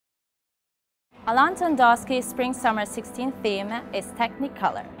Alain Tondowski's Spring-Summer 16 theme is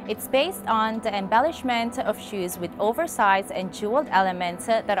technicolor. It's based on the embellishment of shoes with oversized and jeweled elements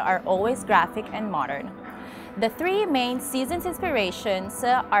that are always graphic and modern. The three main season's inspirations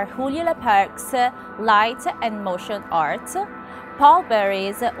are Julio Le Parc's light and motion art, Pol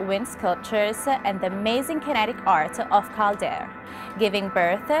Bury's wind sculptures, and the amazing kinetic art of Calder, giving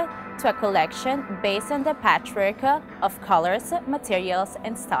birth to a collection based on the patchwork of colors, materials,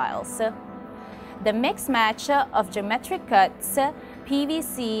 and styles. The mixed match of geometric cuts,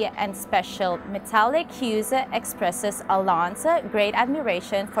 PVC, and special metallic hues expresses Alain's great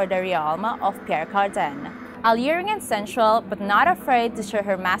admiration for the realm of Pierre Cardin. Alluring and sensual, but not afraid to show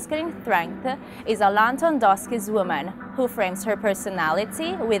her masculine strength, is Alain Tondowski's woman, who frames her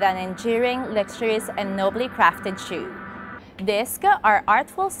personality with an enduring, luxurious, and nobly crafted shoe. These are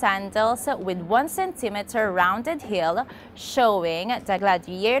artful sandals with 1 centimeter rounded heel, showing the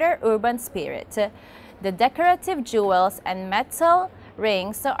gladiator urban spirit. The decorative jewels and metal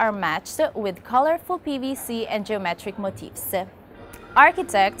rings are matched with colorful PVC and geometric motifs.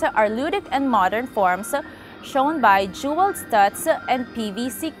 Architect are ludic and modern forms shown by jeweled studs and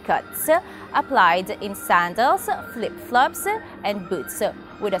PVC cuts applied in sandals, flip-flops, and boots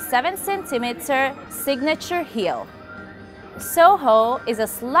with a 7 centimeter signature heel. Soho is a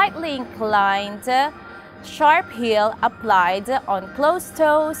slightly inclined, sharp heel applied on closed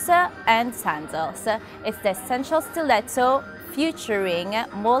toes and sandals. It's the essential stiletto featuring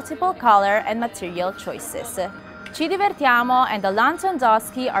multiple color and material choices. Ci Divertiamo and Alain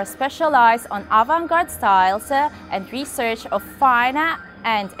Tondowski are specialized on avant-garde styles and research of fine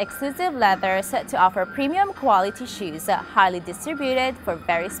and exclusive leathers to offer premium quality shoes, highly distributed for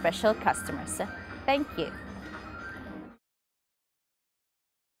very special customers. Thank you.